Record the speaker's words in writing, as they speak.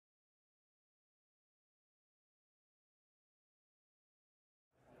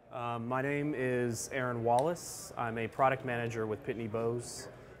My name is Aaron Wallace. I'm a product manager with Pitney.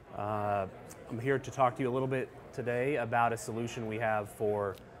 I'm here to talk to you a little bit today about a solution we have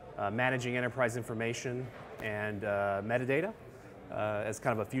for managing enterprise information and metadata as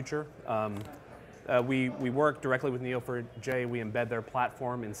kind of a future. We work directly with Neo4j. We embed their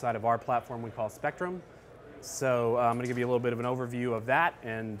platform inside of our platform we call Spectrum. So I'm going to give you a little bit of an overview of that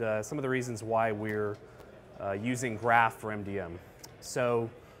and some of the reasons why we're using Graph for MDM. So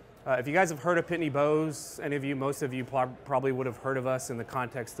if you guys have heard of Pitney, any of you, most of you probably would have heard of us in the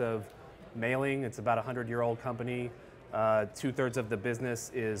context of mailing. It's about a 100-year-old company. 2/3 of the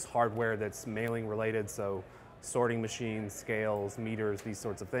business is hardware that's mailing related, so sorting machines, scales, meters, these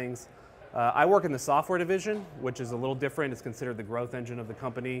sorts of things. I work in the software division, which is a little different. It's considered the growth engine of the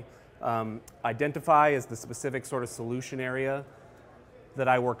company. Identify is the specific sort of solution area that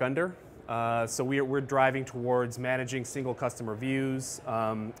I work under. So we're driving towards managing single customer views,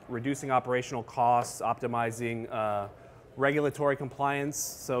 reducing operational costs, optimizing regulatory compliance.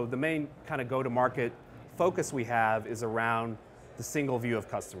 So the main kind of go-to-market focus we have is around the single view of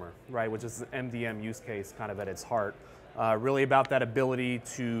customer, right, which is the MDM use case kind of at its heart. Really about that ability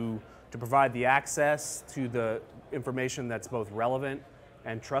to provide the access to the information that's both relevant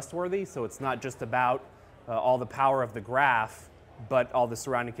and trustworthy. So it's not just about all the power of the graph, but all the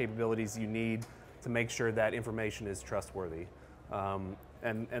surrounding capabilities you need to make sure that information is trustworthy. And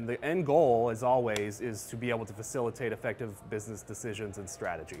the end goal, as always, is to be able to facilitate effective business decisions and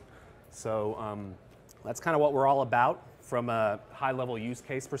strategy. So that's kind of what we're all about from a high-level use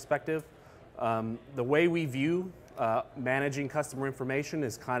case perspective. The way we view managing customer information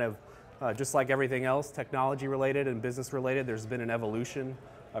is kind of just like everything else, technology-related and business-related. There's been an evolution,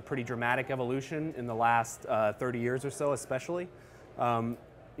 a pretty dramatic evolution in the last 30 years or so, especially.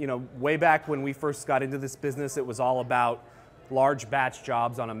 You know, way back when we first got into this business, it was all about large batch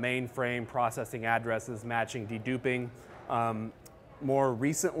jobs on a mainframe, processing addresses, matching, deduping. More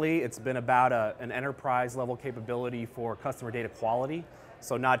recently, it's been about an enterprise-level capability for customer data quality.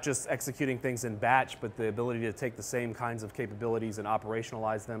 So not just executing things in batch, but the ability to take the same kinds of capabilities and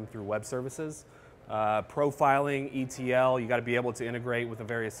operationalize them through web services. Profiling, ETL, you got to be able to integrate with the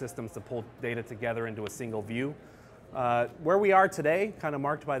various systems to pull data together into a single view. Where we are today, kind of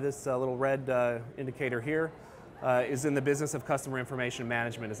marked by this little red indicator here, is in the business of customer information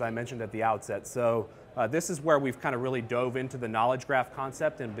management, as I mentioned at the outset. So this is where we've kind of really dove into the knowledge graph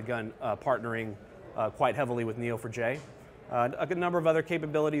concept and begun partnering quite heavily with Neo4j. A good number of other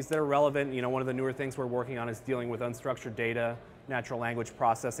capabilities that are relevant. You know, one of the newer things we're working on is dealing with unstructured data, natural language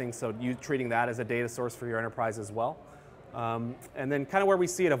processing, so you treating that as a data source for your enterprise as well. And then kind of where we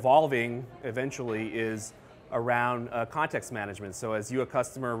see it evolving eventually is around context management. So as you, a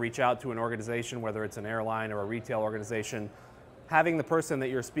customer, reach out to an organization, whether it's an airline or a retail organization, having the person that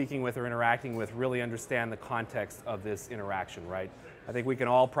you're speaking with or interacting with really understand the context of this interaction, right? I think we can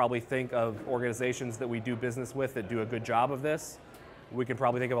all probably think of organizations that we do business with that do a good job of this. We can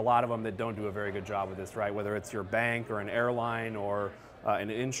probably think of a lot of them that don't do a very good job of this, right? Whether it's your bank or an airline or an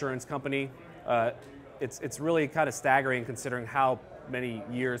insurance company. It's really kind of staggering considering how many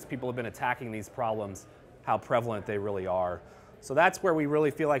years people have been attacking these problems, how prevalent they really are. So that's where we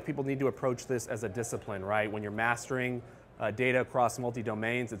really feel like people need to approach this as a discipline, right? When you're mastering data across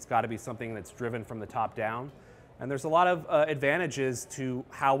multi-domains, it's got to be something that's driven from the top down. And there's a lot of advantages to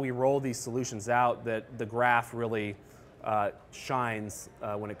how we roll these solutions out that the graph really shines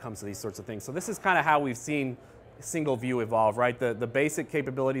when it comes to these sorts of things. So this is kind of how we've seen single view evolve, right? The basic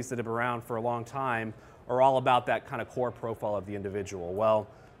capabilities that have been around for a long time are all about that kind of core profile of the individual. Well,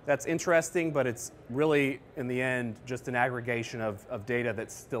 that's interesting, but it's really, in the end, just an aggregation of data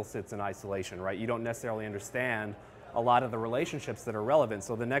that still sits in isolation, right? You don't necessarily understand a lot of the relationships that are relevant.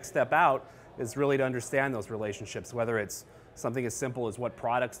 So the next step out is really to understand those relationships, whether it's something as simple as what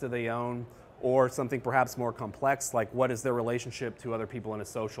products do they own, or something perhaps more complex, like what is their relationship to other people in a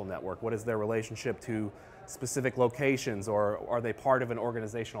social network? What is their relationship to specific locations, or are they part of an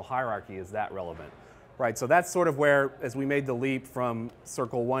organizational hierarchy? Is that relevant? Right, so that's sort of where, as we made the leap from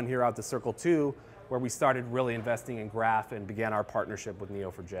Circle 1 here out to Circle 2, where we started really investing in Graph and began our partnership with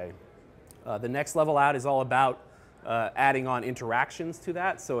Neo4j. The next level out is all about adding on interactions to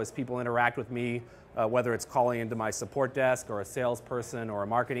that. So as people interact with me, whether it's calling into my support desk or a salesperson or a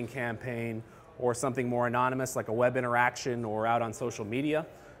marketing campaign or something more anonymous like a web interaction or out on social media,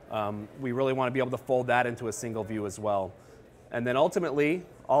 we really want to be able to fold that into a single view as well. And then ultimately,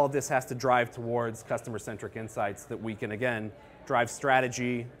 all of this has to drive towards customer-centric insights that we can, again, drive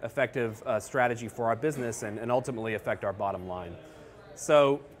strategy, effective strategy for our business and ultimately affect our bottom line.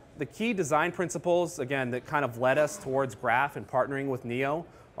 So the key design principles, again, that kind of led us towards Graph and partnering with Neo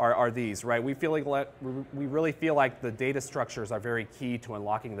are these, right? We really feel like the data structures are very key to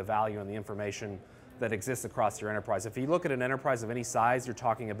unlocking the value and the information that exists across your enterprise. If you look at an enterprise of any size, you're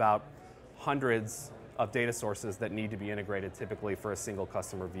talking about hundreds of data sources that need to be integrated typically for a single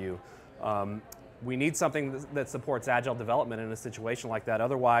customer view. We need something that supports agile development in a situation like that.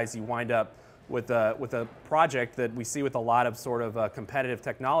 Otherwise, you wind up with a project that we see with a lot of sort of competitive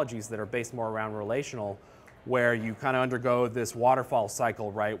technologies that are based more around relational, where you kind of undergo this waterfall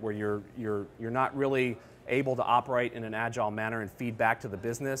cycle, right, where you're not really able to operate in an agile manner and feed back to the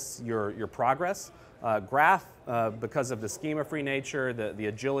business your progress. Graph, because of the schema-free nature, the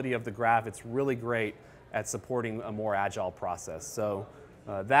agility of the graph, it's really great at supporting a more agile process. So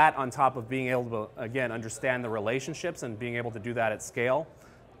that on top of being able to, again, understand the relationships and being able to do that at scale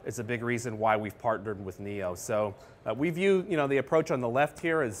is a big reason why we've partnered with Neo. So we view the approach on the left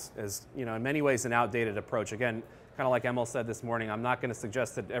here as in many ways an outdated approach. Again, kind of like Emil said this morning, I'm not going to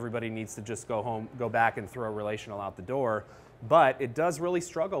suggest that everybody needs to just go back and throw relational out the door, but it does really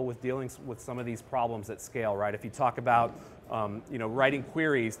struggle with dealing with some of these problems at scale, right? If you talk about writing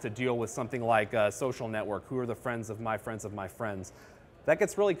queries to deal with something like a social network, who are the friends of my friends of my friends, that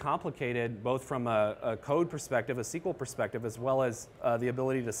gets really complicated both from a code perspective, a SQL perspective, as well as the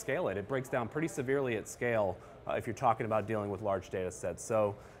ability to scale it. It breaks down pretty severely at scale if you're talking about dealing with large data sets.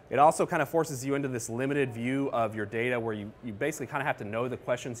 So it also kind of forces you into this limited view of your data where you basically kind of have to know the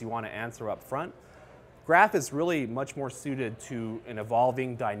questions you want to answer up front. Graph is really much more suited to an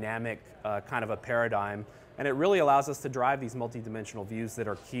evolving, dynamic kind of a paradigm, and it really allows us to drive these multidimensional views that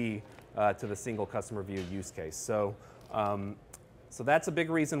are key to the single customer view use case. So that's a big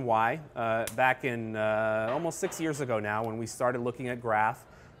reason why. Back in almost 6 years ago now, when we started looking at Graph,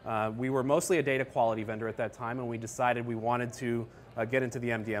 we were mostly a data quality vendor at that time, and we decided we wanted to get into the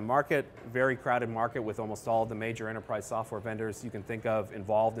MDM market, very crowded market with almost all of the major enterprise software vendors you can think of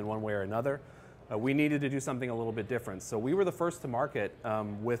involved in one way or another. We needed to do something a little bit different. So we were the first to market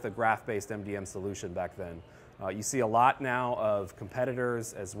with a graph-based MDM solution back then. You see a lot now of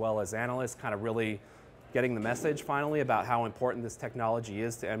competitors as well as analysts kind of really getting the message finally about how important this technology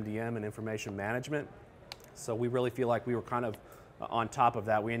is to MDM and information management. So we really feel like we were kind of on top of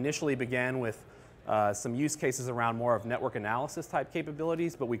that. We initially began with some use cases around more of network analysis type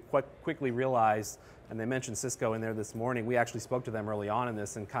capabilities, but we quickly realized, and they mentioned Cisco in there this morning, we actually spoke to them early on in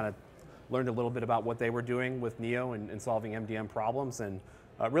this and kind of learned a little bit about what they were doing with Neo and solving MDM problems, and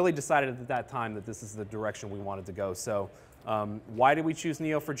really decided at that time that this is the direction we wanted to go. So why did we choose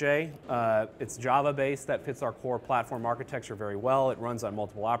Neo4j? It's Java-based. That fits our core platform architecture very well. It runs on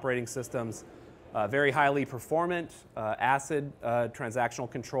multiple operating systems. Very highly performant. ACID transactional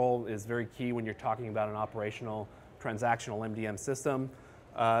control is very key when you're talking about an operational transactional MDM system.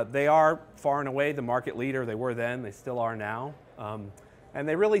 They are far and away the market leader. They were then, they still are now. And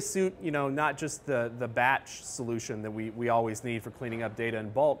they really suit, not just the batch solution that we always need for cleaning up data in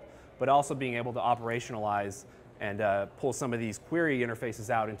bulk, but also being able to operationalize and pull some of these query interfaces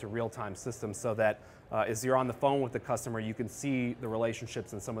out into real-time systems so that as you're on the phone with the customer, you can see the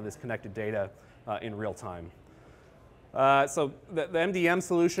relationships and some of this connected data in real time. So the MDM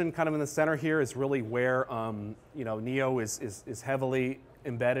solution kind of in the center here is really where Neo is heavily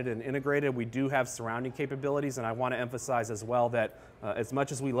embedded and integrated. We do have surrounding capabilities, and I want to emphasize as well that as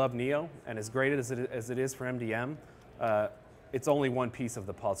much as we love Neo and as great as it is for MDM, it's only one piece of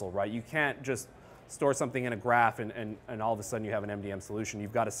the puzzle, right? You can't just store something in a graph and all of a sudden you have an MDM solution.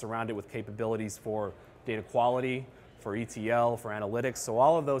 You've got to surround it with capabilities for data quality, for ETL, for analytics. So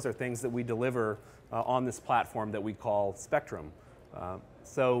all of those are things that we deliver on this platform that we call Spectrum.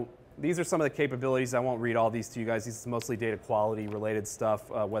 So these are some of the capabilities. I won't read all these to you guys. This is mostly data quality related stuff,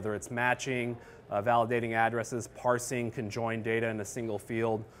 whether it's matching, validating addresses, parsing, conjoined data in a single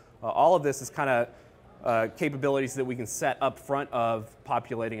field. All of this is kind of capabilities that we can set up front of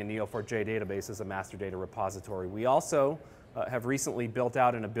populating a Neo4j database as a master data repository. We also have recently built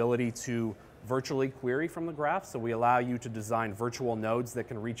out an ability to virtually query from the graph. So we allow you to design virtual nodes that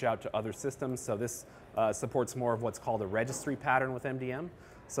can reach out to other systems. So this supports more of what's called a registry pattern with MDM.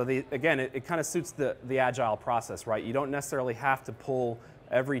 So again, it kind of suits the agile process, right? You don't necessarily have to pull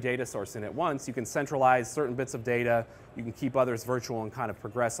every data source in at once. You can centralize certain bits of data. You can keep others virtual and kind of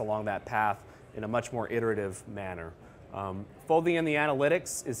progress along that path in a much more iterative manner. Folding in the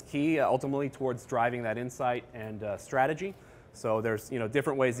analytics is key ultimately towards driving that insight and strategy. So there's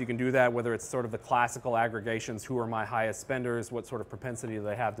different ways you can do that, whether it's sort of the classical aggregations, who are my highest spenders, what sort of propensity do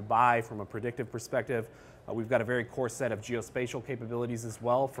they have to buy from a predictive perspective. We've got a very core set of geospatial capabilities as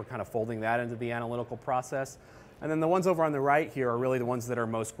well for kind of folding that into the analytical process. And then the ones over on the right here are really the ones that are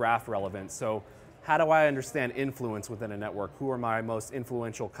most graph relevant. So how do I understand influence within a network? Who are my most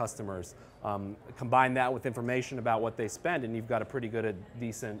influential customers? Combine that with information about what they spend, and you've got a pretty good,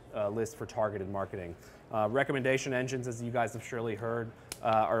 decent list for targeted marketing. Recommendation engines, as you guys have surely heard,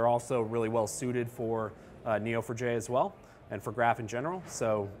 are also really well suited for Neo4j as well, and for Graph in general.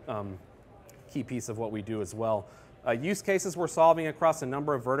 So key piece of what we do as well. Use cases we're solving across a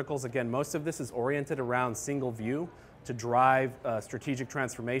number of verticals. Again, most of this is oriented around single view to drive strategic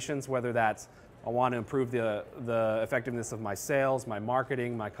transformations, whether that's I want to improve the effectiveness of my sales, my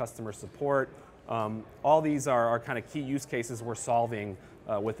marketing, my customer support. All these are kind of key use cases we're solving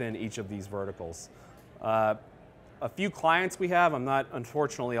within each of these verticals. A few clients we have, I'm not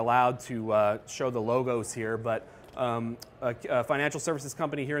unfortunately allowed to show the logos here, but a financial services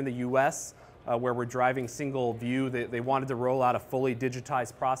company here in the US where we're driving single view. They wanted to roll out a fully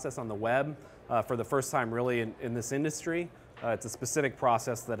digitized process on the web for the first time really in this industry. It's a specific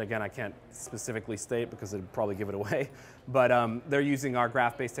process that, again, I can't specifically state because it would probably give it away. But they're using our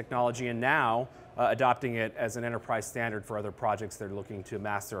graph-based technology and now adopting it as an enterprise standard for other projects they're looking to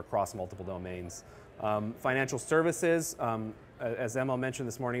master across multiple domains. Financial services, as Emma mentioned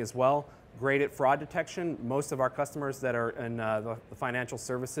this morning as well, great at fraud detection. Most of our customers that are in the financial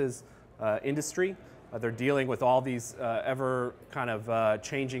services industry, they're dealing with all these ever kind of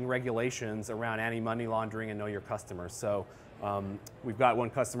changing regulations around anti-money laundering and know your customers. So we've got one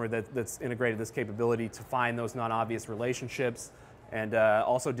customer that's integrated this capability to find those non-obvious relationships and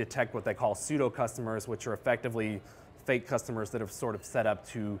also detect what they call pseudo-customers, which are effectively fake customers that have sort of set up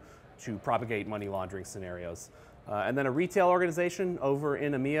to propagate money laundering scenarios. And then a retail organization over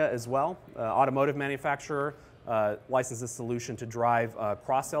in EMEA as well, automotive manufacturer, licenses solution to drive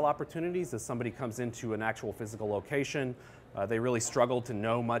cross-sell opportunities as somebody comes into an actual physical location. They really struggled to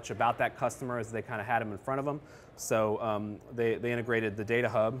know much about that customer as they kind of had them in front of them. So they integrated the Data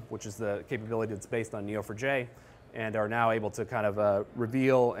Hub, which is the capability that's based on Neo4j, and are now able to kind of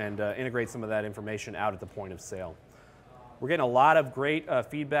reveal and integrate some of that information out at the point of sale. We're getting a lot of great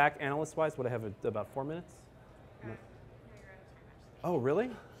feedback analyst-wise. What, I have about 4 minutes? No. Oh,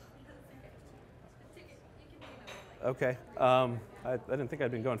 really? Okay. I didn't think I'd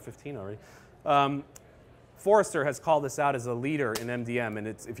been going 15 already. Forrester has called this out as a leader in MDM, and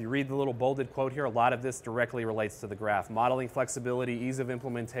if you read the little bolded quote here, a lot of this directly relates to the graph. Modeling flexibility, ease of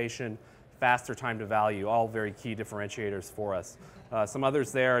implementation, faster time to value, all very key differentiators for us. Some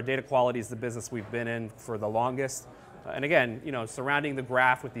others there, data quality is the business we've been in for the longest. And again, you know, surrounding the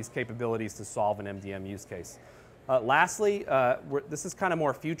graph with these capabilities to solve an MDM use case. Lastly, this is kind of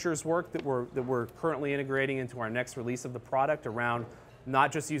more futures work that we're currently integrating into our next release of the product around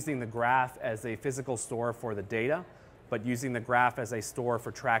not just using the graph as a physical store for the data, but using the graph as a store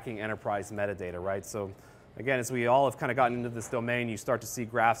for tracking enterprise metadata, right? So again, as we all have kind of gotten into this domain, you start to see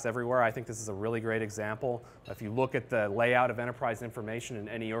graphs everywhere. I think this is a really great example. If you look at the layout of enterprise information in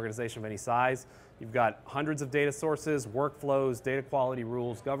any organization of any size, you've got hundreds of data sources, workflows, data quality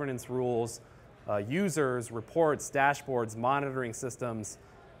rules, governance rules, users, reports, dashboards, monitoring systems.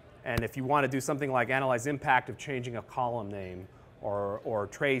 And if you want to do something like analyze impact of changing a column name or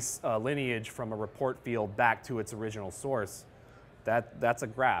trace lineage from a report field back to its original source, that's a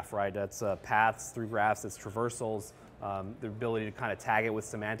graph, right? That's paths through graphs, it's traversals. The ability to kind of tag it with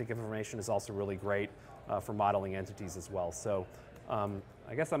semantic information is also really great for modeling entities as well. So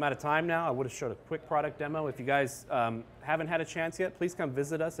I guess I'm out of time now. I would have showed a quick product demo. If you guys haven't had a chance yet, please come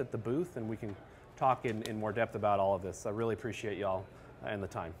visit us at the booth and we can talk in more depth about all of this. I really appreciate y'all and the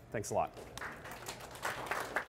time. Thanks a lot.